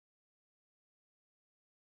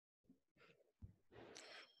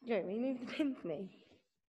Joe, will you move the pin for me?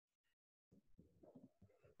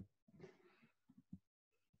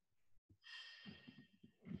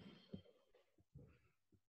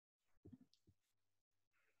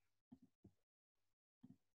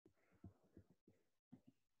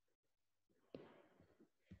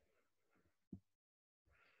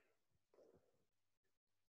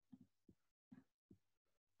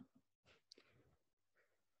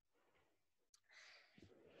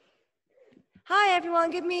 Hi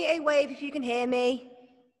everyone, give me a wave if you can hear me.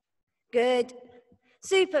 Good.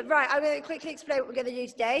 Super, right, I'm going to quickly explain what we're going to do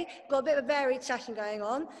today. We've got a bit of a varied session going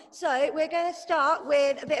on. So we're going to start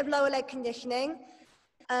with a bit of lower leg conditioning,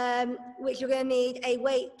 which you're going to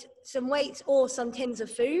need some weights or some tins of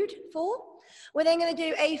food for. We're then going to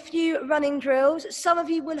do a few running drills. Some of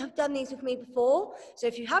you will have done these with me before. So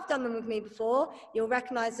if you have done them with me before, you'll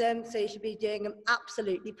recognize them. So you should be doing them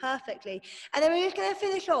absolutely perfectly. And then we're just going to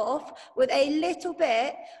finish off with a little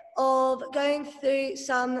bit of going through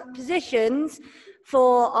some positions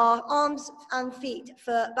for our arms and feet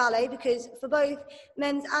for ballet, because for both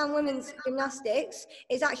men's and women's gymnastics,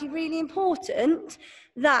 it's actually really important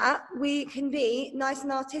that we can be nice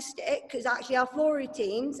and artistic, because actually our floor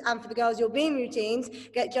routines, and for the girls your beam routines,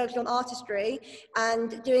 get judged on artistry,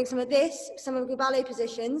 and doing some of the ballet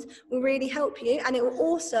positions will really help you, and it will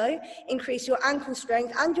also increase your ankle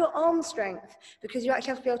strength and your arm strength, because you actually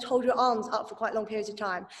have to be able to hold your arms up for quite long periods of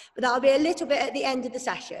time. But that'll be a little bit at the end of the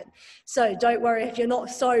session, so don't worry if you're not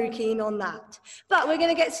so keen on that. But we're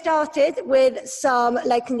going to get started with some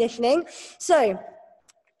leg conditioning. So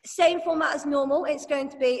same format as normal. It's going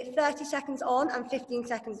to be 30 seconds on and 15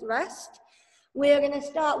 seconds rest. We're going to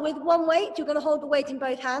start with one weight. You're going to hold the weight in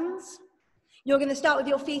both hands. You're going to start with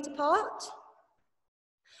your feet apart,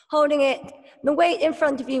 holding the weight in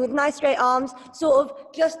front of you with nice straight arms, sort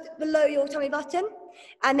of just below your tummy button.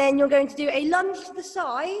 And then you're going to do a lunge to the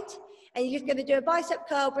side, and you're just going to do a bicep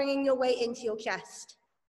curl, bringing your weight into your chest.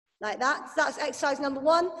 Like that. So that's exercise number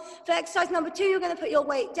 1. For exercise number 2, you're going to put your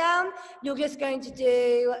weight down. You're just going to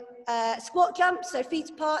do squat jumps, so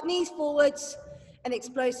feet apart, knees forwards, and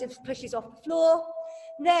explosive pushes off the floor.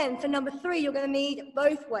 Then for number 3, you're going to need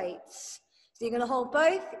both weights. So you're going to hold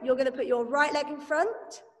both. You're going to put your right leg in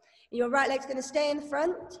front. Your right leg's going to stay in the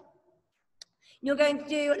front. You're going to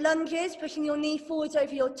do lunges, pushing your knee forwards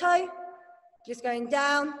over your toe, just going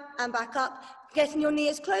down and back up, getting your knee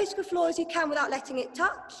as close to the floor as you can without letting it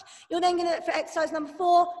touch. You're then going to, for exercise number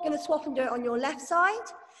 4, going to swap and do it on your left side.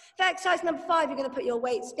 For exercise number 5, you're going to put your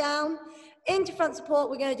weights down. Into front support,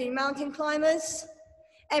 we're going to do mountain climbers,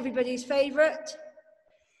 everybody's favourite.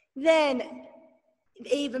 Then,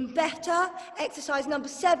 even better, exercise number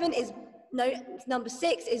 6 is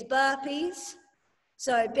burpees.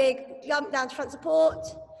 So big jump down to front support,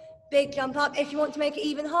 big jump up. If you want to make it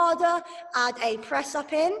even harder, add a press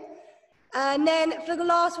up in. And then for the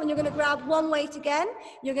last one, you're going to grab one weight again.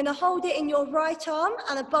 You're going to hold it in your right arm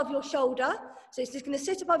and above your shoulder. So it's just going to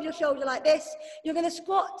sit above your shoulder like this. You're going to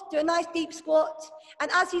squat, do a nice deep squat. And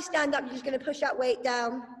as you stand up, you're just going to push that weight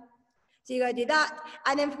down. So you're going to do that.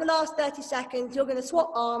 And then for the last 30 seconds, you're going to swap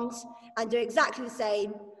arms and do exactly the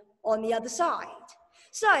same on the other side.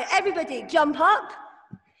 So everybody jump up.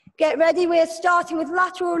 Get ready, we're starting with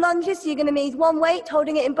lateral lunges, so you're going to need one weight,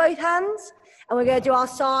 holding it in both hands, and we're going to do our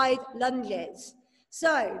side lunges.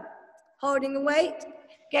 So, holding the weight,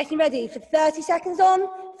 getting ready for 30 seconds on,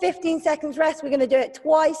 15 seconds rest, we're going to do it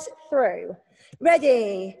twice through.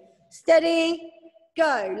 Ready, steady,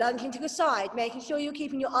 go. Lunging to the side, making sure you're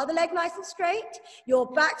keeping your other leg nice and straight, your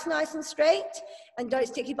back's nice and straight, and don't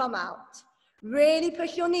stick your bum out. Really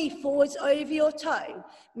push your knee forwards over your toe.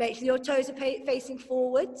 Make sure your toes are facing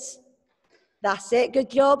forwards. That's it,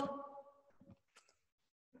 good job.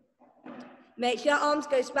 Make sure your arms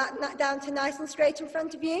go back down to nice and straight in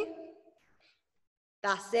front of you.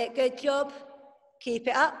 That's it, good job. Keep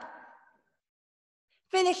it up.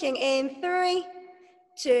 Finishing in 3,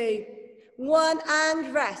 2, 1,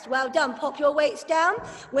 and rest. Well done. Pop your weights down.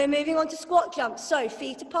 We're moving on to squat jumps. So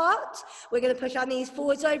feet apart. We're going to push our knees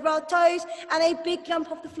forwards over our toes and a big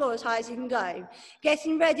jump off the floor as high as you can go.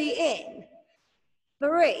 Getting ready in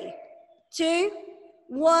 3, 2,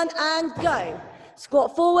 1, and go.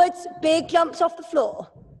 Squat forwards, big jumps off the floor.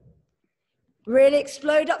 Really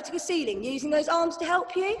explode up to the ceiling, using those arms to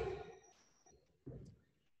help you.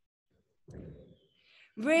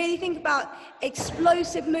 Really think about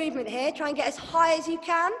explosive movement here. Try and get as high as you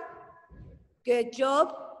can. Good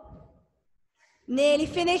job. Nearly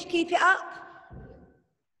finished, keep it up.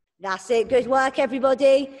 That's it, good work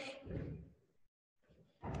everybody.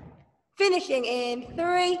 Finishing in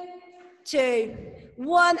 3, 2,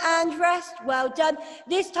 1, and rest. Well done.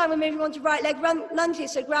 This time we're moving on to right leg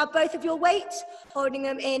lunges. So grab both of your weights, holding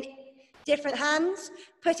them in different hands,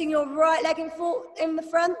 putting your right leg in the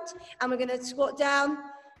front, and we're going to squat down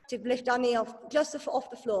to lift our knee off, just off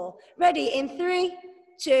the floor. Ready, in 3,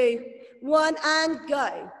 2, 1, and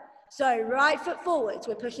go. So right foot forwards,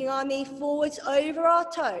 we're pushing our knee forwards over our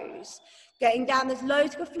toes, getting down as low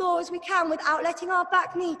to the floor as we can without letting our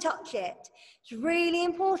back knee touch it. It's really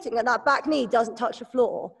important that that back knee doesn't touch the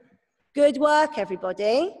floor. Good work,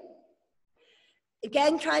 everybody.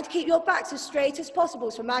 Again, trying to keep your backs as straight as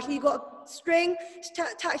possible. So imagine you've got a string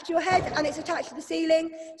attached to your head and it's attached to the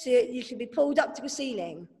ceiling, so you should be pulled up to the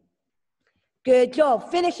ceiling. Good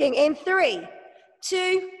job. Finishing in 3,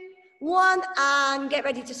 2, 1, and get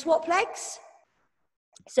ready to swap legs.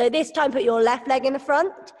 So this time put your left leg in the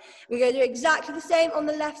front. We're going to do exactly the same on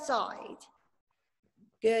the left side.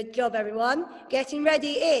 Good job, everyone. Getting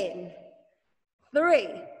ready in 3,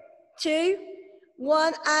 2,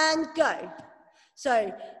 1, and go.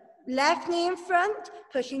 So left knee in front,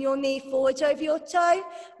 pushing your knee forwards over your toe.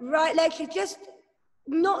 Right leg should just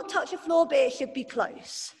not touch the floor, but it should be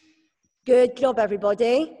close. Good job,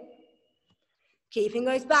 everybody. Keeping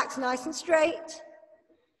those backs nice and straight.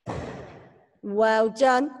 Well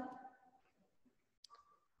done.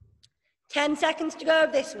 10 seconds to go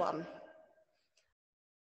of this one.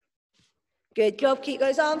 Good job. Keep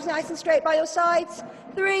those arms nice and straight by your sides.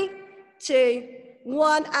 3, 2,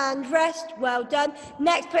 1, and rest. Well done.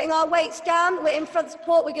 Next, putting our weights down. We're in front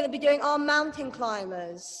support. We're going to be doing our mountain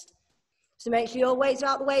climbers. So make sure your weights are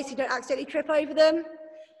out the way so you don't accidentally trip over them.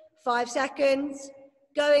 5 seconds.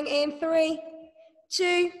 Going in 3,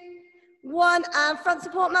 2, 1, and front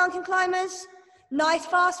support mountain climbers. Nice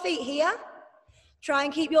fast feet here. Try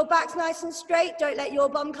and keep your backs nice and straight. Don't let your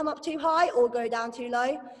bum come up too high or go down too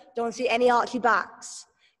low. Don't want to see any archy backs.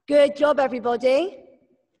 Good job, everybody.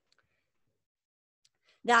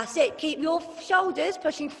 That's it. Keep your shoulders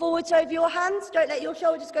pushing forwards over your hands. Don't let your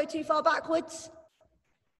shoulders go too far backwards.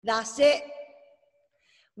 That's it.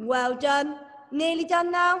 Well done. Nearly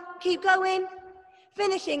done now. Keep going.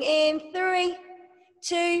 Finishing in 3,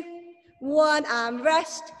 2, 1, and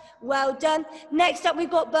rest. Well done. Next up,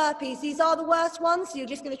 we've got burpees. These are the worst ones, so you're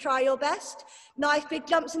just going to try your best. Nice big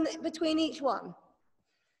jumps in between each one.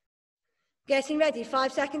 Getting ready.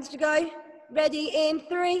 5 seconds to go. Ready in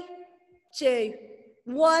 3, 2,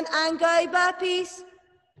 1, and go. Burpees.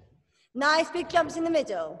 Nice big jumps in the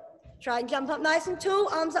middle. Try and jump up nice and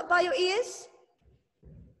tall. Arms up by your ears.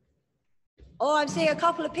 Oh, I'm seeing a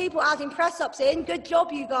couple of people adding press-ups in. Good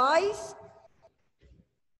job, you guys.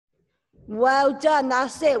 Well done,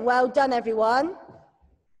 that's it. Well done, everyone.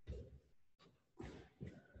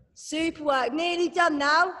 Super work. Nearly done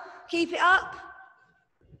now. Keep it up.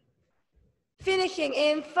 Finishing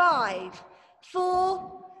in 5,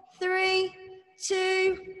 4, 3,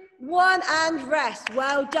 2, 1, and rest.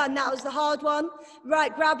 Well done. That was the hard one.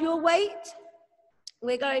 Right, grab your weight.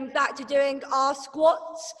 We're going back to doing our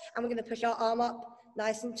squats, and we're going to push our arm up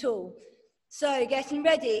nice and tall. So getting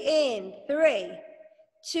ready in 3,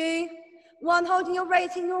 2, 1, holding your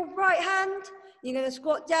weight in your right hand. You're going to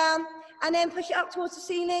squat down and then push it up towards the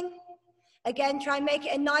ceiling. Again, try and make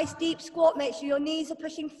it a nice deep squat. Make sure your knees are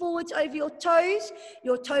pushing forwards over your toes.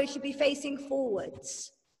 Your toes should be facing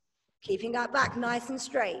forwards. Keeping that back nice and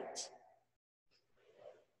straight.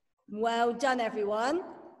 Well done, everyone.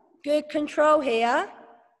 Good control here.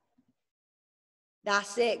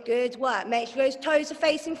 That's it, good work. Make sure those toes are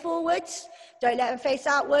facing forwards. Don't let them face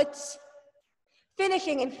outwards.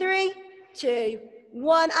 Finishing in 3, 2,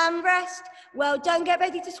 1, and rest. Well done, get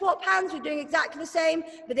ready to swap hands. We're doing exactly the same,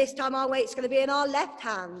 but this time our weight's gonna be in our left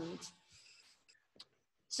hand.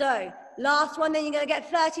 So, last one, then you're gonna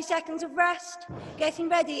get 30 seconds of rest. Getting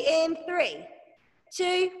ready in 3,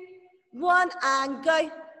 2, 1, and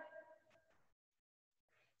go.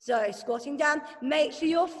 So, squatting down, make sure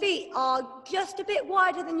your feet are just a bit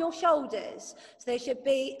wider than your shoulders. So they should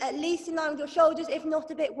be at least in line with your shoulders, if not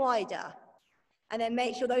a bit wider. And then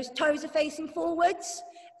make sure those toes are facing forwards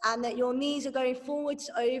and that your knees are going forwards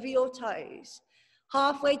over your toes.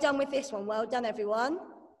 Halfway done with this one. Well done, everyone.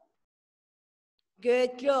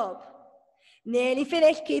 Good job. Nearly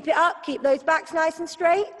finished. Keep it up. Keep those backs nice and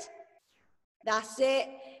straight. That's it.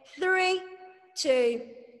 3, 2,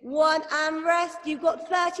 1, and rest. You've got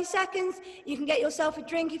 30 seconds. You can get yourself a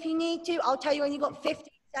drink if you need to. I'll tell you when you've got 15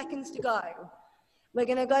 seconds to go. We're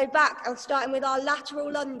going to go back and starting with our lateral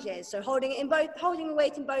lunges. So holding the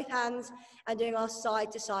weight in both hands and doing our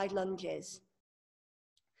side-to-side lunges.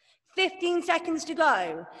 15 seconds to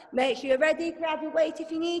go. Make sure you're ready. Grab your weight if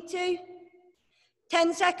you need to.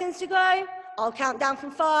 10 seconds to go. I'll count down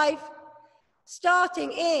from 5,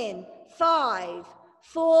 Starting in 5,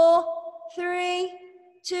 4, 3,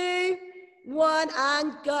 2, 1,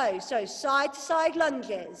 and go. So side to side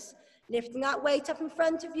lunges. Lifting that weight up in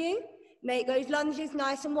front of you. Make those lunges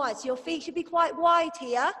nice and wide. So your feet should be quite wide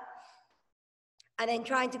here. And then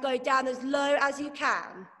trying to go down as low as you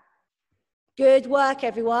can. Good work,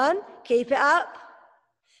 everyone. Keep it up.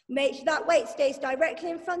 Make sure that weight stays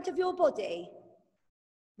directly in front of your body.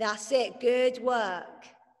 That's it. Good work.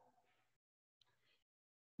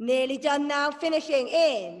 Nearly done now. Finishing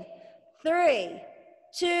in 3,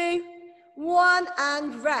 2, 1,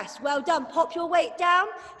 and rest. Well done. Pop your weight down,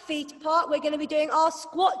 feet apart. We're going to be doing our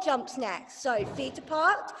squat jumps next. So feet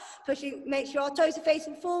apart, pushing, make sure our toes are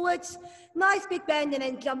facing forwards. Nice big bend and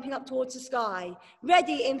then jumping up towards the sky.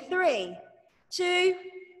 Ready in 3, 2,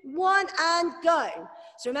 1, and go.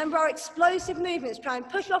 So remember our explosive movements. Try and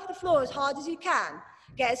push off the floor as hard as you can.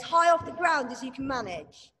 Get as high off the ground as you can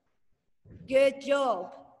manage. Good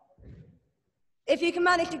job. If you can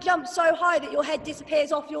manage to jump so high that your head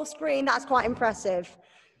disappears off your screen, that's quite impressive.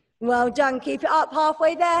 Well done. Keep it up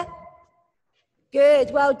halfway there.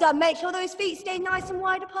 Good. Well done. Make sure those feet stay nice and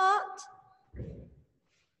wide apart.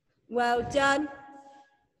 Well done.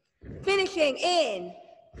 Finishing in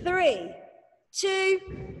 3, 2,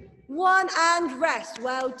 1, and rest.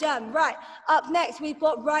 Well done. Right. Up next, we've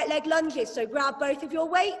got right leg lunges. So grab both of your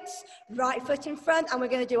weights, right foot in front, and we're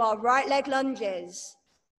going to do our right leg lunges.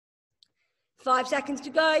 5 seconds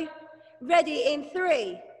to go. Ready in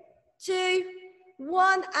 3, 2,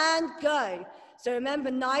 1, and go. So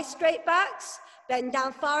remember, nice straight backs. Bend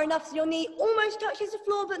down far enough so your knee almost touches the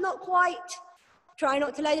floor, but not quite. Try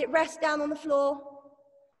not to let it rest down on the floor.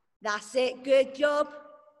 That's it. Good job.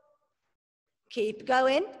 Keep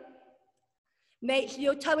going. Make sure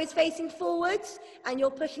your toe is facing forwards and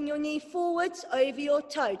you're pushing your knee forwards over your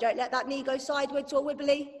toe. Don't let that knee go sideways or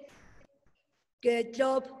wibbly. Good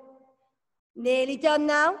job. Nearly done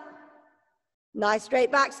now. Nice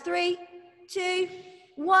straight backs. 3, 2,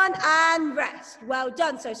 1, and rest. Well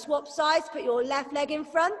done. So swap sides, put your left leg in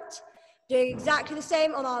front. Doing exactly the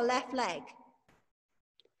same on our left leg.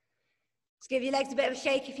 Let's give your legs a bit of a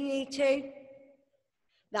shake if you need to.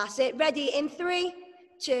 That's it. Ready in 3,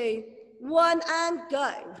 2, 1, and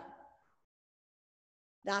go.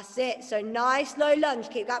 That's it. So nice low lunge.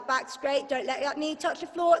 Keep that back straight. Don't let that knee touch the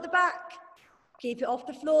floor at the back. Keep it off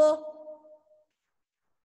the floor.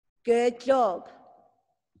 Good job.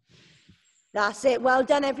 That's it. Well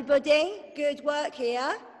done, everybody. Good work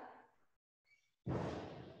here.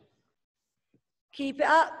 Keep it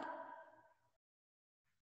up.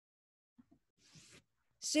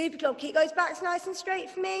 Super job. Keep those backs nice and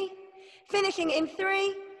straight for me. Finishing in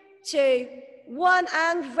 3, 2, 1,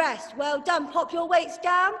 and rest. Well done. Pop your weights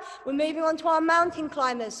down. We're moving on to our mountain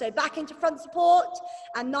climbers. So back into front support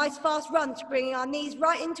and nice fast runs, bringing our knees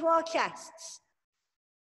right into our chests.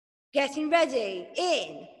 Getting ready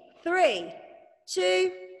in 3,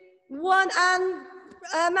 2, 1,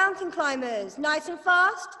 and mountain climbers. Nice and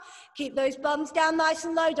fast. Keep those bums down nice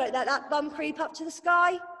and low. Don't let that bum creep up to the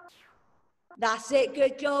sky. That's it.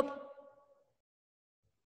 Good job.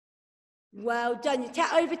 Well done.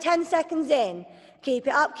 You're over 10 seconds in. Keep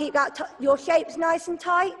it up. Keep that your shapes nice and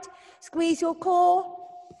tight. Squeeze your core.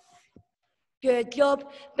 Good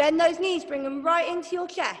job. Bend those knees. Bring them right into your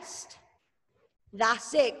chest.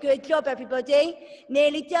 That's it. Good job, everybody.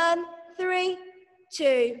 Nearly done. 3,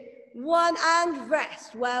 2, 1, and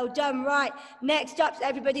rest. Well done. Right. Next up's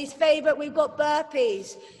everybody's favorite. We've got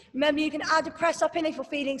burpees. Remember, you can add a press up in if you're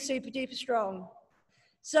feeling super duper strong.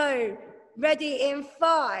 So, ready in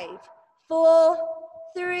 5, 4,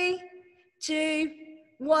 3, 2,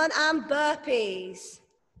 1, and burpees.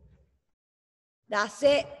 That's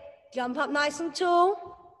it. Jump up nice and tall.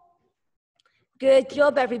 Good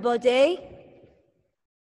job, everybody.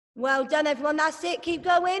 Well done, everyone. That's it. Keep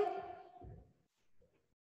going.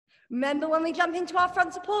 Remember, when we jump into our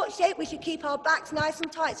front support shape, we should keep our backs nice and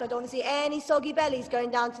tight, so I don't want to see any soggy bellies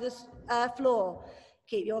going down to the floor.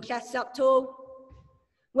 Keep your chests up tall.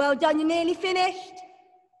 Well done. You're nearly finished.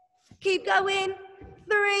 Keep going.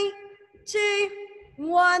 3, 2,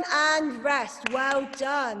 1, and rest. Well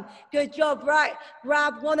done. Good job. Right.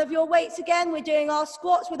 Grab one of your weights again. We're doing our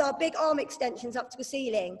squats with our big arm extensions up to the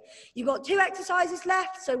ceiling. You've got 2 exercises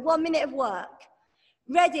left, so 1 minute of work.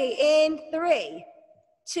 Ready in 3,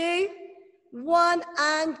 2, 1,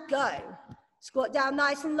 and go. Squat down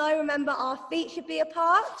nice and low. Remember, our feet should be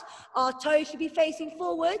apart. Our toes should be facing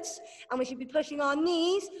forwards, and we should be pushing our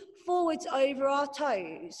knees forwards over our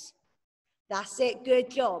toes. That's it. Good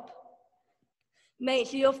job. Make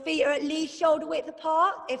sure your feet are at least shoulder width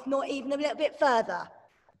apart, if not even a little bit further.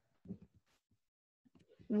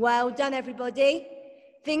 Well done, everybody.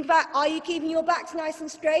 Think about, are you keeping your backs nice and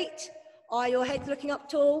straight? Are your heads looking up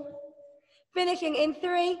tall? Finishing in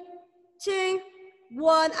 3, 2,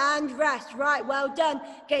 1, and rest. Right, well done.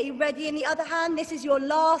 Get you ready in the other hand. This is your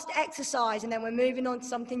last exercise, and then we're moving on to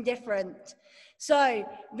something different. So,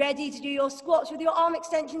 ready to do your squats with your arm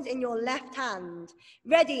extensions in your left hand.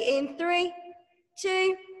 Ready in 3,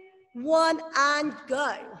 2, 1, and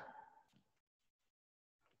go.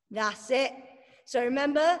 That's it. So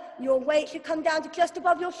remember, your weight should come down to just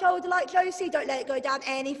above your shoulder like Josie. Don't let it go down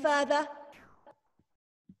any further.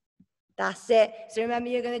 That's it. So remember,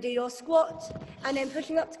 you're going to do your squat and then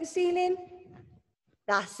pushing up to the ceiling.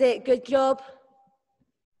 That's it. Good job.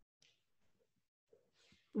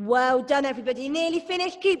 Well done, everybody. Nearly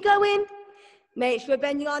finished. Keep going. Make sure we're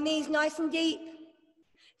bending our knees nice and deep.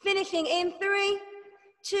 Finishing in 3,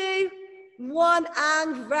 2, 1,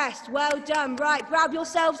 and rest. Well done. Right, grab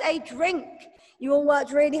yourselves a drink. You all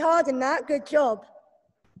worked really hard in that. Good job.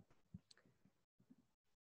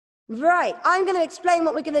 Right, I'm going to explain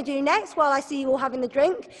what we're going to do next while I see you all having the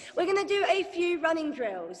drink. We're going to do a few running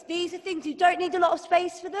drills. These are things you don't need a lot of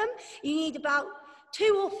space for them. You need about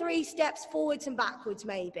 2 or 3 steps forwards and backwards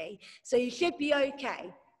maybe. So you should be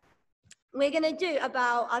okay. We're going to do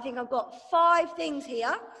about, I think I've got 5 things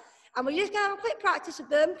here. And we're just going to have a quick practice of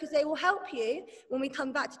them because they will help you when we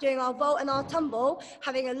come back to doing our vault and our tumble,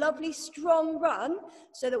 having a lovely strong run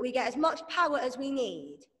so that we get as much power as we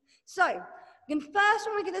need. So, the first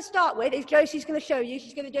one we're going to start with is Josie's going to show you.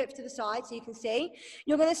 She's going to do it to the side so you can see.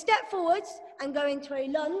 You're going to step forwards and go into a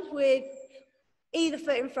lunge with either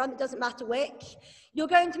foot in front, it doesn't matter which. You're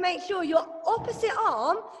going to make sure your opposite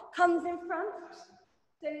arm comes in front.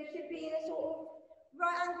 So it should be in a sort of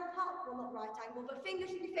right angle up, well not right angle, but fingers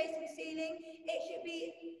should be facing the ceiling. It should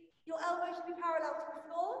be, your elbow should be parallel to the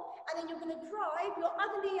floor, and then you're going to drive your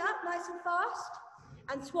other knee up nice and fast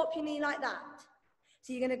and swap your knee like that.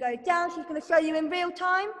 So you're going to go down, she's going to show you in real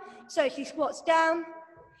time. So she squats down,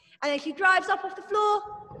 and then she drives up off the floor,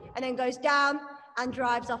 and then goes down and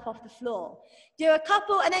drives up off the floor. Do a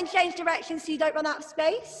couple and then change directions so you don't run out of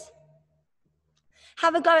space.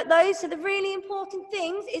 Have a go at those. So the really important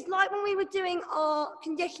things is like when we were doing our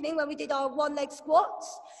conditioning, when we did our one-leg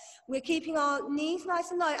squats, we're keeping our knees nice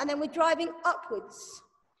and low, and then we're driving upwards.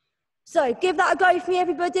 So give that a go for me,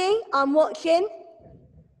 everybody. I'm watching.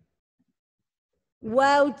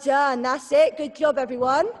 Well done. That's it. Good job,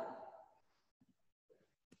 everyone.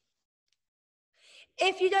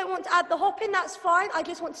 If you don't want to add the hopping, that's fine. I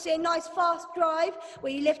just want to see a nice fast drive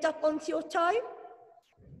where you lift up onto your toe.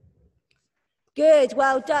 Good,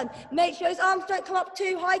 well done. Make sure those arms don't come up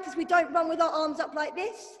too high because we don't run with our arms up like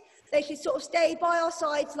this. They should sort of stay by our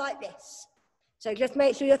sides like this. So just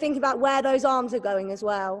make sure you're thinking about where those arms are going as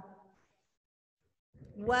well.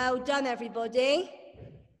 Well done, everybody.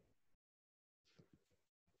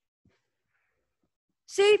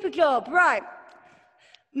 Super job, right.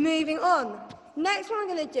 Moving on. Next one I'm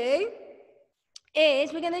going to do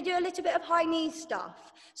is we're going to do a little bit of high knees stuff.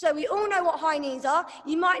 So we all know what high knees are.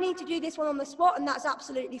 You might need to do this one on the spot, and that's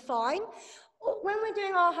absolutely fine. When we're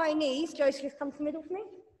doing our high knees, Josie, just come to the middle for me.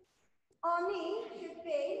 Our knee should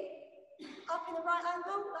be up in a right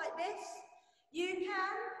angle like this. You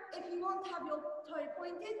can, if you want, have your toe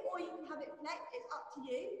pointed, or you can have it flexed. It's up to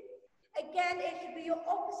you. Again, it should be your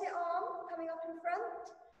opposite arm coming up in front,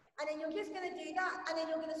 and then you're just going to do that, and then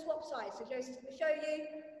you're going to swap sides. So Josie's going to show you.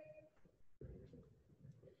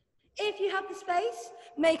 If you have the space,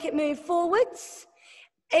 make it move forwards.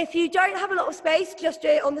 If you don't have a lot of space, just do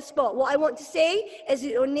it on the spot. What I want to see is that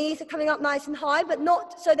your knees are coming up nice and high, but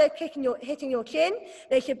not so they're hitting your chin.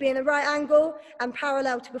 They should be in a right angle and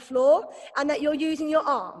parallel to the floor, and that you're using your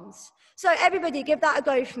arms. So everybody, give that a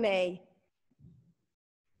go for me.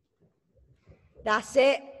 That's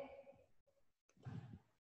it.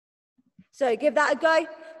 So give that a go.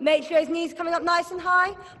 Make sure his knees are coming up nice and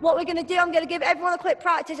high. What we're going to do, I'm going to give everyone a quick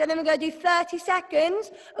practice, and then we're going to do 30 seconds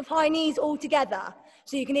of high knees all together.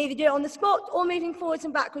 So you can either do it on the spot or moving forwards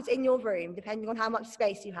and backwards in your room, depending on how much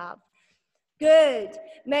space you have. Good.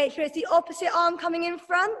 Make sure it's the opposite arm coming in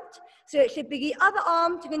front. So it should be the other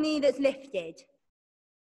arm to the knee that's lifted.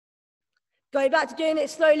 Go back to doing it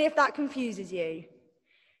slowly if that confuses you.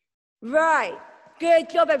 Right. Good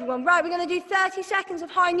job, everyone. Right, we're going to do 30 seconds of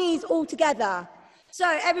high knees all together. So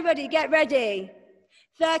everybody get ready.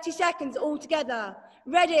 30 seconds all together.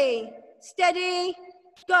 Ready, steady,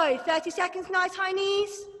 go. 30 seconds, nice high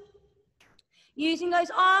knees. Using those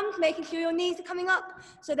arms, making sure your knees are coming up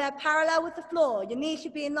so they're parallel with the floor. Your knees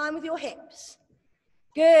should be in line with your hips.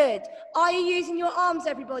 Good. Are you using your arms,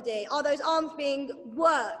 everybody? Are those arms being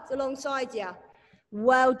worked alongside you?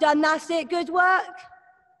 Well done, that's it. Good work.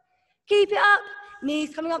 Keep it up.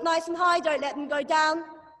 Knees coming up nice and high. Don't let them go down.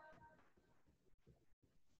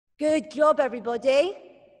 Good job, everybody.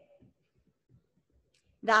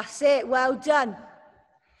 That's it. Well done.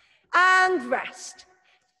 And rest.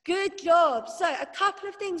 Good job. So a couple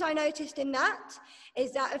of things I noticed in that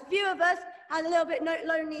is that a few of us had a little bit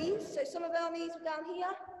low knees. So some of our knees were down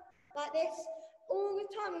here, like this. All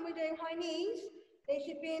the time when we're doing high knees, they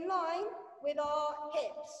should be in line with our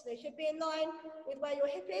hips. They should be in line with where your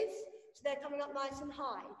hip is, so they're coming up nice and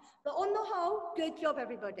high. But on the whole, good job,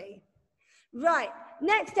 everybody. Right,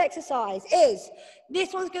 next exercise is,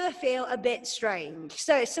 this one's gonna feel a bit strange.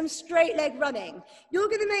 So it's some straight leg running. You're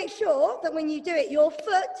gonna make sure that when you do it, your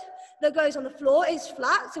foot that goes on the floor is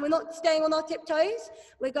flat, so we're not staying on our tiptoes,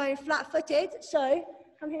 we're going flat-footed. So,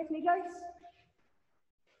 come here with me, guys.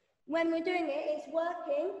 When we're doing it, it's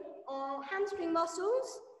working our hamstring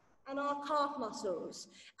muscles and our calf muscles.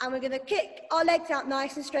 And we're gonna kick our legs out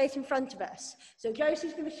nice and straight in front of us. So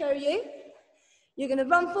Josie's gonna show you. You're gonna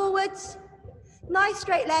run forwards, nice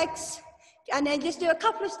straight legs, and then just do a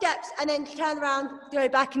couple of steps and then turn around, go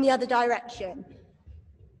back in the other direction.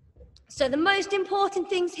 So the most important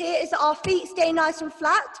things here is that our feet stay nice and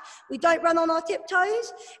flat, we don't run on our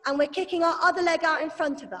tiptoes, and we're kicking our other leg out in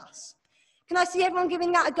front of us. Can I see everyone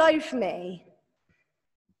giving that a go for me?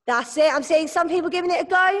 That's it, I'm seeing some people giving it a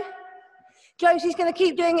go. Josie's gonna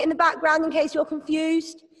keep doing it in the background in case you're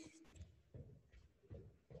confused.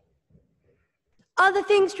 Other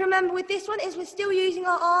things to remember with this one is we're still using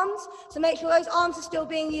our arms, so make sure those arms are still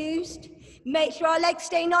being used. Make sure our legs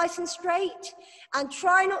stay nice and straight, and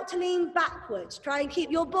try not to lean backwards. Try and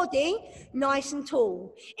keep your body nice and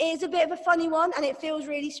tall. It is a bit of a funny one, and it feels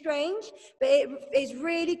really strange, but it is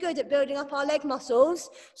really good at building up our leg muscles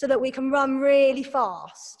so that we can run really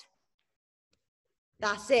fast.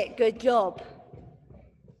 That's it, good job.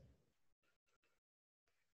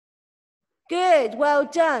 Good, well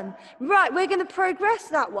done. Right, we're going to progress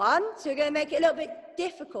that one, so we're going to make it a little bit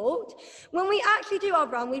difficult. When we actually do our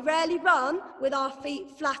run, we rarely run with our feet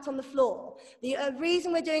flat on the floor. The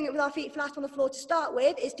reason we're doing it with our feet flat on the floor to start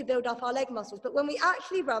with is to build up our leg muscles. But when we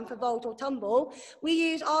actually run for vault or tumble, we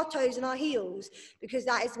use our toes and our heels because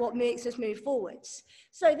that is what makes us move forwards.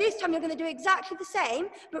 So this time you're going to do exactly the same,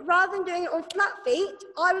 but rather than doing it on flat feet,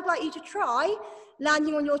 I would like you to try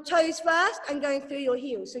landing on your toes first and going through your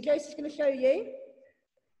heels. So Josie's going to show you.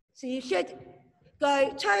 So you should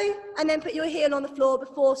go toe and then put your heel on the floor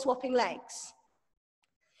before swapping legs.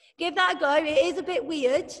 Give that a go. It is a bit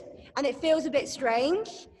weird and it feels a bit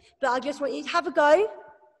strange, but I just want you to have a go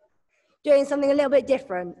doing something a little bit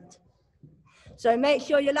different. So make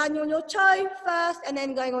sure you're landing on your toe first and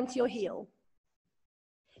then going onto your heel.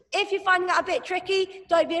 If you're finding that a bit tricky,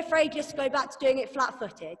 don't be afraid just to go back to doing it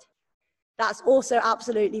flat-footed. That's also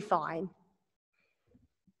absolutely fine.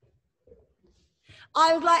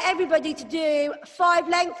 I would like everybody to do 5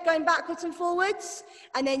 lengths going backwards and forwards,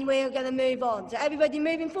 and then we're going to move on. So everybody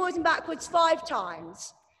moving forwards and backwards 5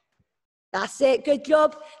 times. That's it, good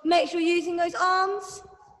job. Make sure you're using those arms.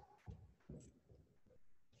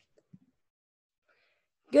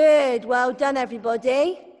 Good, well done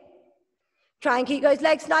everybody. Try and keep those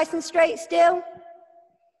legs nice and straight still.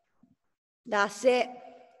 That's it.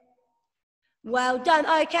 Well done.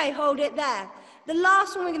 Okay, hold it there. The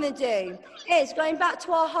last one we're going to do is going back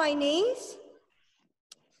to our high knees.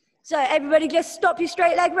 So everybody just stop your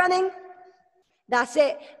straight leg running. That's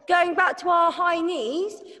it. Going back to our high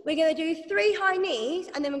knees, we're going to do 3 high knees,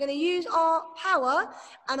 and then we're going to use our power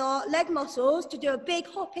and our leg muscles to do a big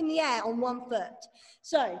hop in the air on 1 foot.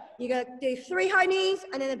 So you're going to do 3 high knees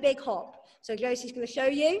and then a big hop. So Josie's going to show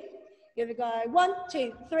you. You're going to go 1,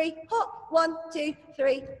 2, 3, hop, 1, 2,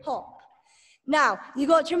 3, hop. Now, you've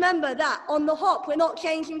got to remember that on the hop, we're not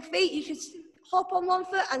changing feet. You should hop on 1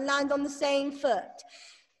 foot and land on the same foot.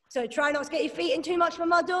 So try not to get your feet in too much of a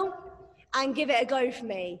muddle and give it a go for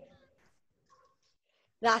me.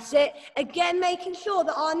 That's it. Again, making sure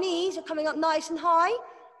that our knees are coming up nice and high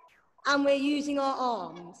and we're using our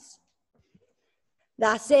arms.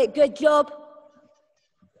 That's it. Good job.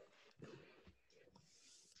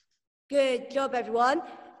 Good job, everyone.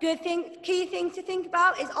 Key thing to think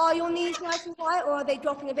about is, are your knees nice and high or are they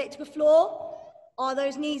dropping a bit to the floor? Are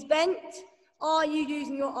those knees bent? Are you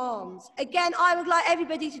using your arms? Again, I would like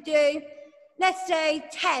everybody to do, let's say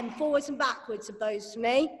 10 forwards and backwards of those for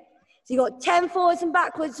me. So you've got 10 forwards and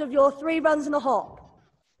backwards of your 3 runs and a hop.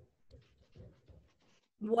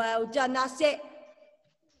 Well done, that's it.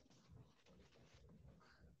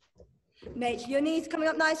 Make sure your knees are coming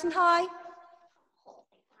up nice and high.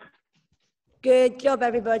 Good job,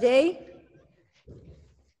 everybody.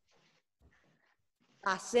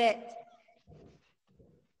 That's it.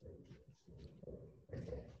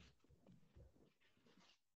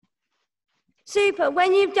 Super.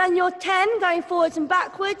 When you've done your 10, going forwards and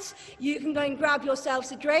backwards, you can go and grab yourselves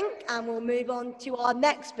a drink and we'll move on to our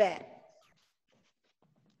next bit.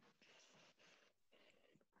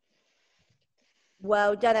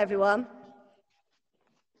 Well done, everyone.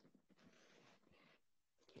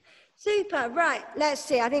 Super. Right, let's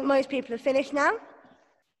see. I think most people have finished now.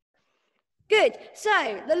 Good.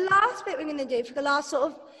 So the last bit we're going to do for the last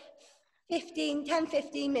sort of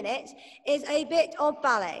 10-15 minutes is a bit of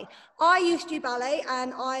ballet. I used to do ballet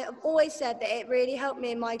and I have always said that it really helped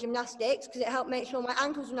me in my gymnastics because it helped make sure my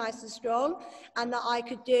ankles were nice and strong and that I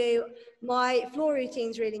could do my floor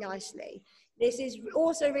routines really nicely. This is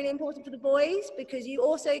also really important for the boys because you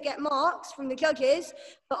also get marks from the judges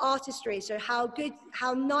for artistry. So how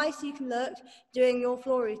nice you can look doing your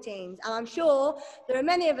floor routines. And I'm sure there are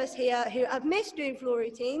many of us here who have missed doing floor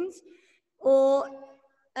routines or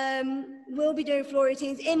will be doing floor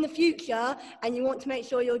routines in the future and you want to make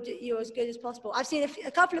sure you're as good as possible. I've seen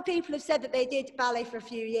a couple of people have said that they did ballet for a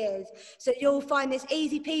few years. So you'll find this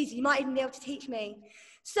easy peasy. You might even be able to teach me.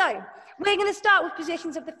 So we're going to start with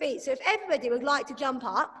positions of the feet. So if everybody would like to jump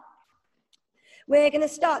up, we're going to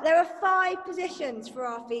start. There are 5 positions for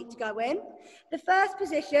our feet to go in. The first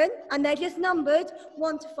position, and they're just numbered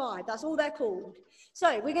 1 to 5. That's all they're called.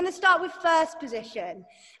 So we're going to start with first position.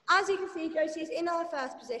 As you can see, Josie is in our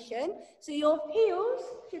first position. So your heels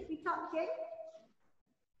should be touching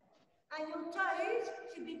and your toes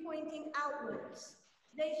should be pointing outwards.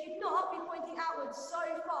 They should not be pointing outwards so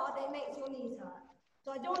far that it makes your knees hurt.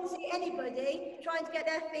 So I don't want to see anybody trying to get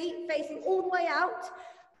their feet facing all the way out,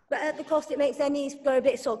 but at the cost it makes their knees go a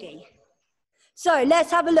bit soggy. So let's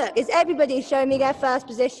have a look. Is everybody showing me their first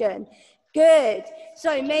position? Good.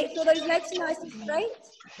 So make sure those legs are nice and straight.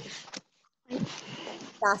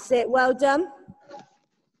 That's it. Well done.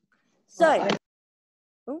 So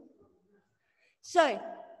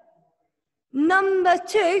number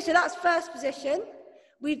 2, so that's first position.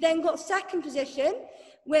 We've then got second position,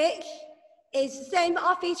 which is the same, but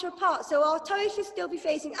our feet are apart. So our toes should still be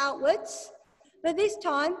facing outwards, but this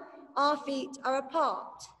time our feet are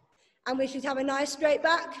apart. And we should have a nice straight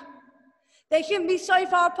back. They shouldn't be so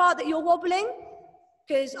far apart that you're wobbling,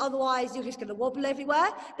 because otherwise you're just going to wobble everywhere.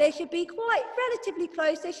 They should be quite relatively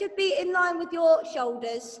close. They should be in line with your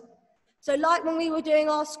shoulders. So like when we were doing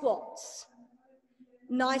our squats.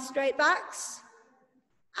 Nice straight backs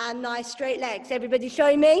and nice straight legs. Everybody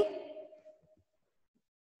show me?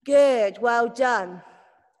 Good, well done.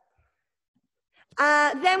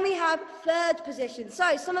 Then we have third position.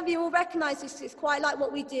 So some of you will recognize this. It's quite like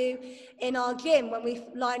what we do in our gym when we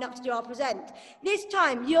line up to do our present. This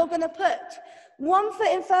time you're going to put one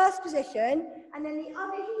foot in first position and then the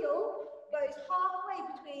other heel goes halfway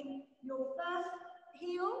between your first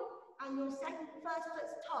heel and your first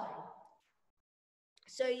foot's toe.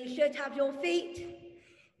 So you should have your feet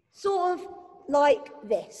sort of like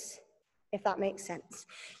this, if that makes sense.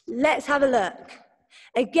 Let's have a look.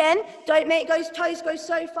 Again, don't make those toes go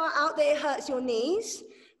so far out that it hurts your knees.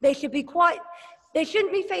 They shouldn't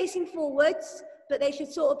be facing forwards, but they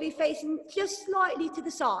should sort of be facing just slightly to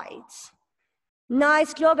the sides.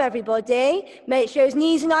 Nice job, everybody. Make sure his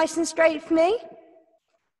knees are nice and straight for me.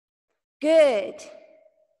 Good.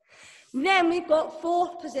 Then we've got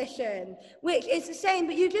fourth position, which is the same,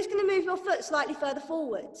 but you're just going to move your foot slightly further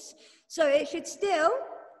forwards. So it should still,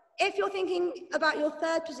 if you're thinking about your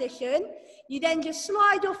third position, you then just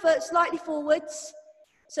slide your foot slightly forwards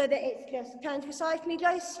so that it just turns precisely,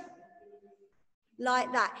 Joyce.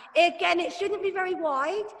 Like that. Again, it shouldn't be very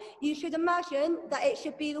wide. You should imagine that it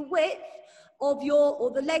should be the width of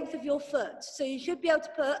or the length of your foot. So you should be able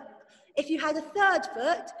to put, if you had a third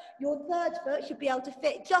foot, your third foot should be able to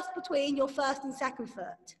fit just between your first and second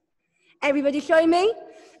foot. Everybody show me?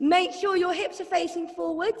 Make sure your hips are facing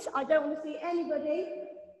forwards. I don't want to see anybody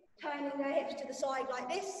turning their hips to the side like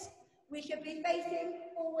this. We should be facing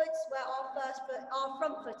forwards where our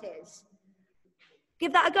front foot is.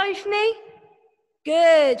 Give that a go for me.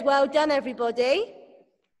 Good, well done everybody.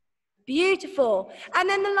 Beautiful. And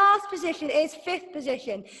then the last position is fifth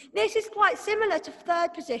position. This is quite similar to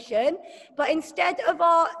third position, but instead of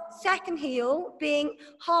our second heel being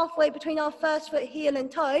halfway between our first foot, heel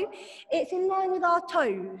and toe, it's in line with our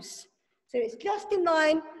toes. So it's just in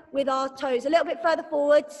line with our toes, a little bit further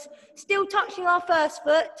forwards, still touching our first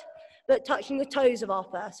foot, but touching the toes of our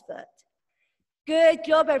first foot. Good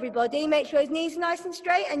job, everybody. Make sure his knees are nice and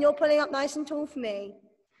straight and you're pulling up nice and tall for me.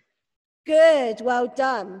 Good, well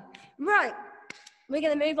done. Right, we're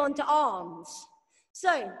going to move on to arms.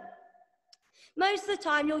 So, most of the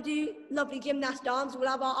time you'll do lovely gymnast arms. We'll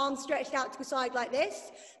have our arms stretched out to the side like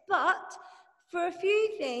this. But For a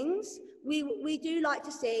few things, we do like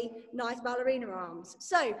to see nice ballerina arms.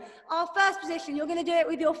 So our first position, you're going to do it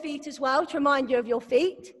with your feet as well to remind you of your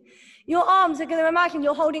feet. Your arms are going to imagine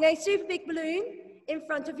you're holding a super big balloon in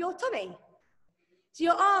front of your tummy. So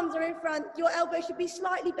your arms are in front, your elbows should be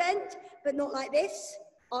slightly bent, but not like this.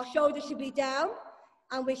 Our shoulders should be down,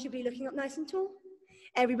 and we should be looking up nice and tall.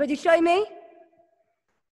 Everybody show me.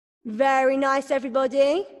 Very nice,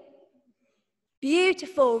 everybody.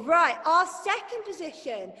 Beautiful. Right, our second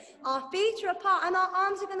position. Our feet are apart and our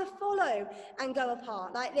arms are going to follow and go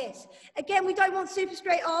apart like this. Again, we don't want super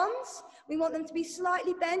straight arms. We want them to be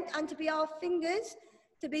slightly bent and to be our fingers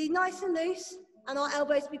to be nice and loose and our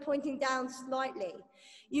elbows to be pointing down slightly.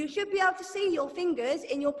 You should be able to see your fingers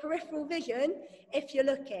in your peripheral vision if you're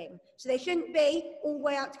looking. So they shouldn't be all the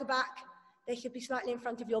way out to the back. They should be slightly in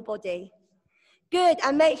front of your body. Good,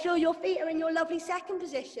 and make sure your feet are in your lovely second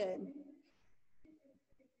position.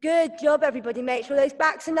 Good job, everybody. Make sure those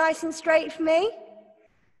backs are nice and straight for me.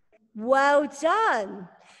 Well done.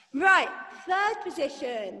 Right, third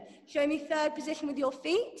position. Show me third position with your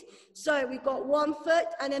feet. So we've got one foot,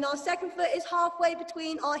 and then our second foot is halfway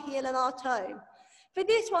between our heel and our toe. For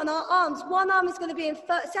this one, our arms, one arm is going to be in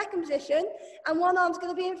second position, and one arm is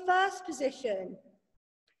going to be in first position.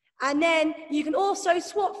 And then you can also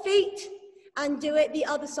swap feet and do it the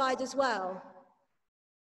other side as well.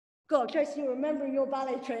 God, Tracy, you're remembering your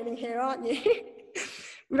ballet training here, aren't you?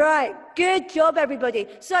 Right, good job, everybody.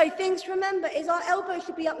 So things to remember is our elbow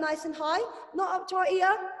should be up nice and high, not up to our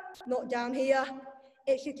ear, not down here.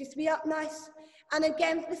 It should just be up nice. And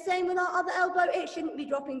again, the same with our other elbow, it shouldn't be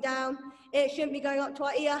dropping down. It shouldn't be going up to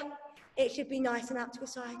our ear. It should be nice and out to the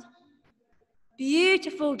side.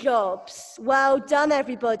 Beautiful jobs. Well done,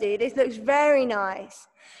 everybody. This looks very nice.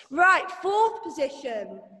 Right, fourth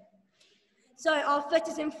position. So our foot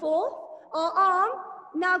is in fourth. Our arm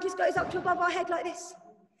now just goes up to above our head like this.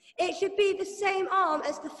 It should be the same arm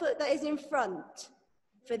as the foot that is in front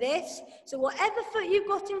for this. So whatever foot you've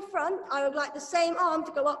got in front, I would like the same arm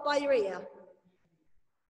to go up by your ear.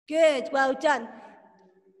 Good, well done.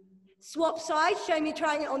 Swap sides, show me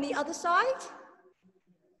trying it on the other side.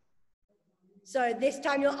 So this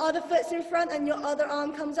time your other foot's in front and your other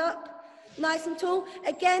arm comes up. Nice and tall.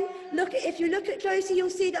 Again, if you look at Josie, you'll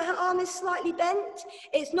see that her arm is slightly bent.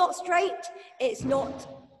 It's not straight. It's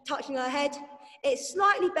not touching her head. It's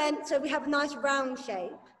slightly bent, so we have a nice round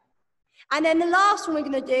shape. And then the last one we're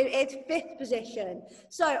going to do is fifth position.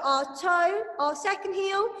 So our toe, our second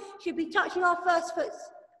heel, should be touching our first foot's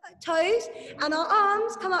toes, and our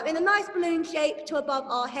arms come up in a nice balloon shape to above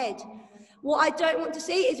our head. What I don't want to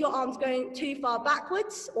see is your arms going too far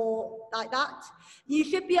backwards or like that. You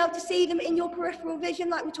should be able to see them in your peripheral vision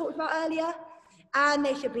like we talked about earlier, and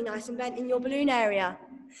they should be nice and bent in your balloon area.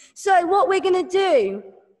 So what we're going to do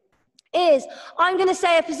is I'm going to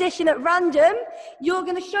say a position at random. You're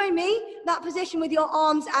going to show me that position with your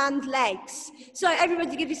arms and legs. So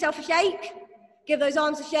everybody give yourself a shake. Give those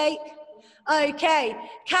arms a shake. Okay,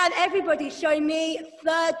 can everybody show me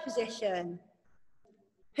third position?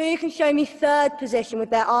 Who can show me third position with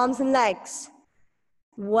their arms and legs?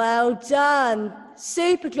 Well done.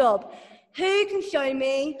 Super job. Who can show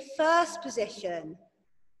me first position?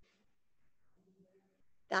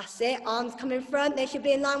 That's it. Arms come in front. They should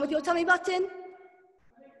be in line with your tummy button.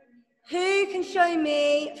 Who can show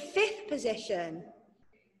me fifth position?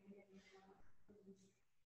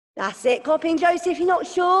 That's it. Copying Josie if you're not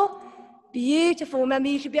sure. Beautiful. Remember,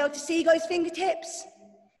 you should be able to see those fingertips.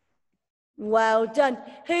 Well done.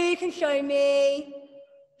 Who can show me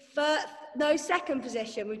second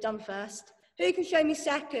position? We've done first. Who can show me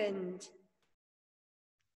second?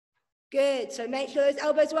 Good. So make sure those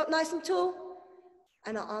elbows are up nice and tall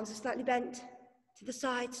and our arms are slightly bent to the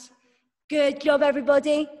sides. Good job,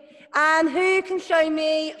 everybody. And who can show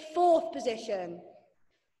me fourth position?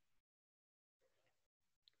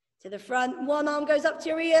 To the front. One arm goes up to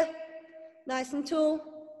your ear. Nice and tall.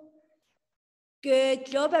 Good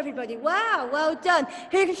job, everybody. Wow, well done.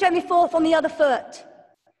 Who can show me fourth on the other foot?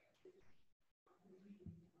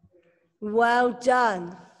 Well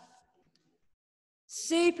done.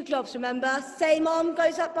 Super jobs, remember. Same arm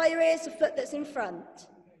goes up by your ears, the foot that's in front.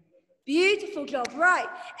 Beautiful job. Right,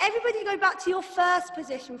 everybody go back to your first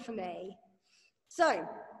position for me. So,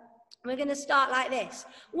 we're going to start like this.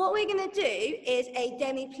 What we're going to do is a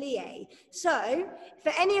demi-plie. So,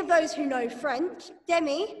 for any of those who know French,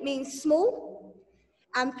 demi means small,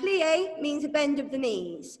 and plie means a bend of the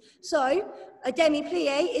knees. So, a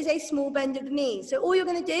demi-plie is a small bend of the knees. So all you're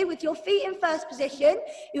going to do with your feet in first position,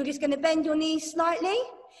 you're just going to bend your knees slightly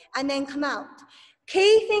and then come out.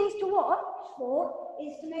 Key things to watch for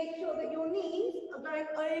is to make sure that your knees are going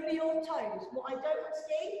over your toes. What I don't want to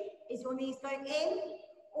see is your knees going in,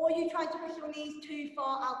 or you trying to push your knees too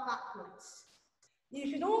far out backwards. You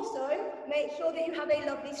should also make sure that you have a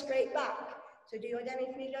lovely straight back. So do your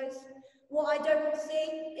demi-pliés. What I don't want to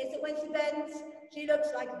see is that when she bends, she looks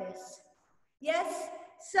like this. Yes?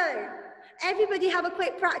 So, everybody have a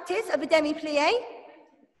quick practice of a demi-plié.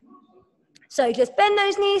 So just bend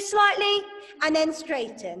those knees slightly and then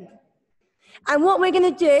straighten. And what we're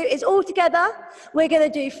going to do is all together, we're going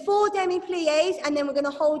to do 4 demi-pliés and then we're going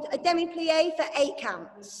to hold a demi-plié for 8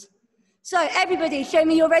 counts. So everybody, show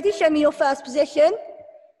me you're ready. Show me your first position.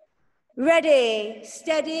 Ready,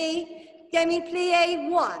 steady, demi-plié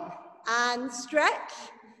 1 and stretch,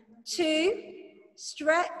 2,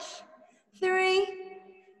 stretch, 3,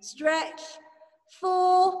 stretch,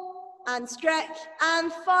 4 and stretch,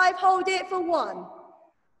 and 5, hold it for 1,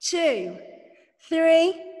 2,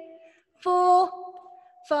 3, 4,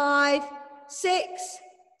 5, 6,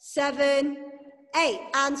 7, 8,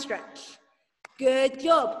 and stretch. Good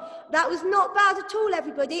job. That was not bad at all,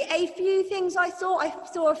 everybody. A few things I saw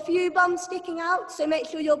a few bums sticking out, so make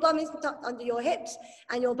sure your bum is tucked under your hips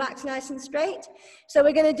and your back's nice and straight. So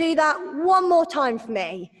we're going to do that one more time for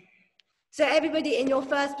me. So everybody in your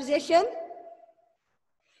first position,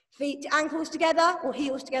 feet to ankles together, or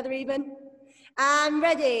heels together even. And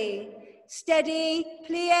ready, steady,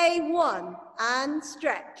 plie 1, and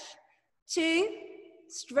stretch. 2,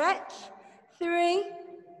 stretch, 3,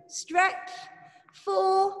 stretch,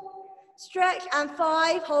 4, stretch, and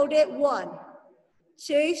 5, hold it, 1,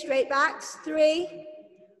 2, straight backs, 3,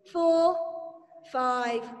 4,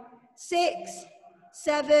 5, 6,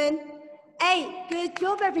 7, 8. Good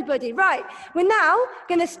job, everybody. Right, we're now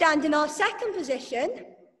going to stand in our second position.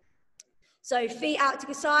 So feet out to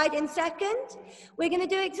the side in second. We're going to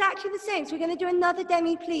do exactly the same. So we're going to do another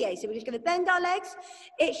demi-plie. So we're just going to bend our legs.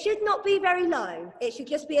 It should not be very low. It should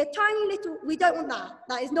just be a tiny little, we don't want that.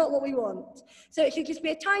 That is not what we want. So it should just be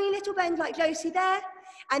a tiny little bend like Josie there.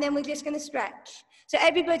 And then we're just going to stretch. So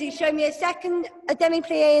everybody show me a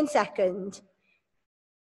demi-plie in second.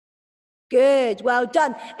 Good, well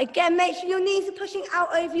done. Again, make sure your knees are pushing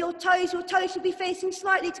out over your toes. Your toes should be facing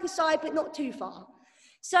slightly to the side, but not too far.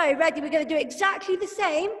 So, ready, we're going to do exactly the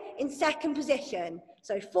same in second position.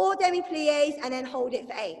 So 4 demi-pliés and then hold it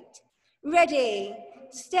for 8. Ready,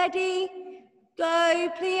 steady,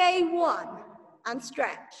 go, plie 1 and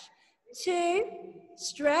stretch. 2,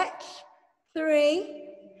 stretch, 3,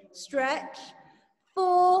 stretch,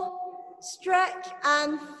 4, stretch,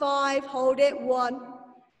 and 5, hold it, 1,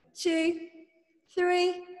 2,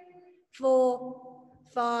 3, 4,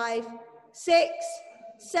 5, 6,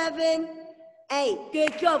 7, 8.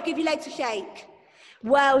 Good job. Give your legs a shake.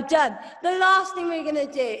 Well done. The last thing we're going to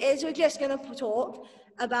do is we're just going to talk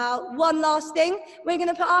about one last thing. We're going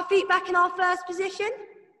to put our feet back in our first position.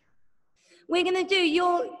 We're going to do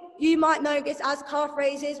you might know this as calf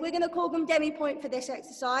raises. We're going to call them demi-point for this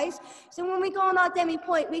exercise. So when we go on our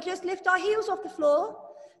demi-point, we just lift our heels off the floor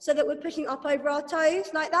so that we're pushing up over our toes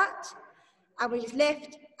like that. And we just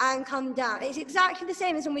lift and come down. It's exactly the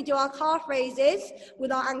same as when we do our calf raises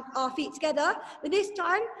with our feet together, but this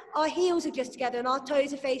time our heels are just together and our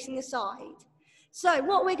toes are facing the side. So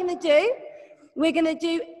what we're going to do, we're going to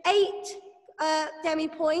do 8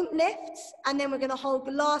 demi-point lifts, and then we're going to hold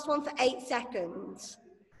the last one for 8 seconds.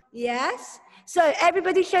 Yes? So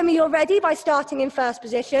everybody show me you're ready by starting in first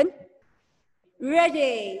position.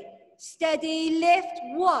 Ready, steady, lift,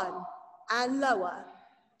 1 and lower,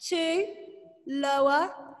 2, lower,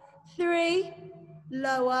 3,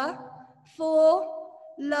 lower, 4,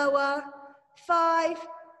 lower, 5,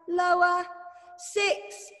 lower, 6,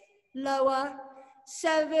 lower,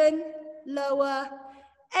 7, lower,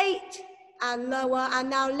 8, and lower, and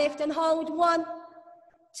now lift and hold, 1,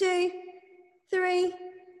 2, 3,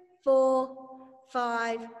 4,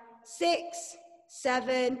 5, 6,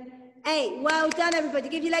 7, 8. Well done, everybody.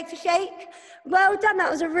 Give your legs a shake. Well done.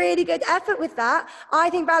 That was a really good effort with that. I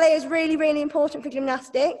think ballet is really, really important for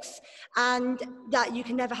gymnastics, and that you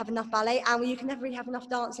can never have enough ballet, and you can never really have enough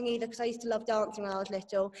dancing either, because I used to love dancing when I was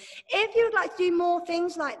little. If you would like to do more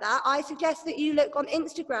things like that, I suggest that you look on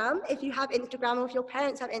Instagram, if you have Instagram, or if your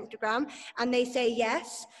parents have Instagram and they say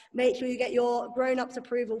yes, make sure you get your grown-ups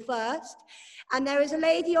approval first. And there is a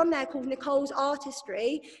lady on there called Nicole's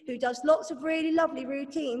Artistry who does lots of really lovely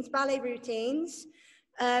routines, ballet routines,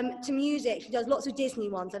 to music. She does lots of Disney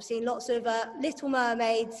ones. I've seen lots of Little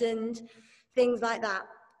Mermaids and things like that.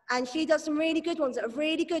 And she does some really good ones that are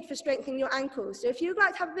really good for strengthening your ankles. So if you'd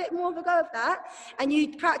like to have a bit more of a go of that, and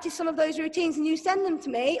you practice some of those routines and you send them to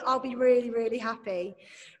me, I'll be really, really happy.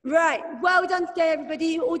 Right, well done today, everybody.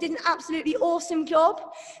 You all did an absolutely awesome job.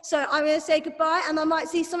 So I'm going to say goodbye, and I might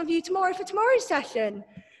see some of you tomorrow for tomorrow's session.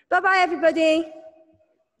 Bye-bye, everybody.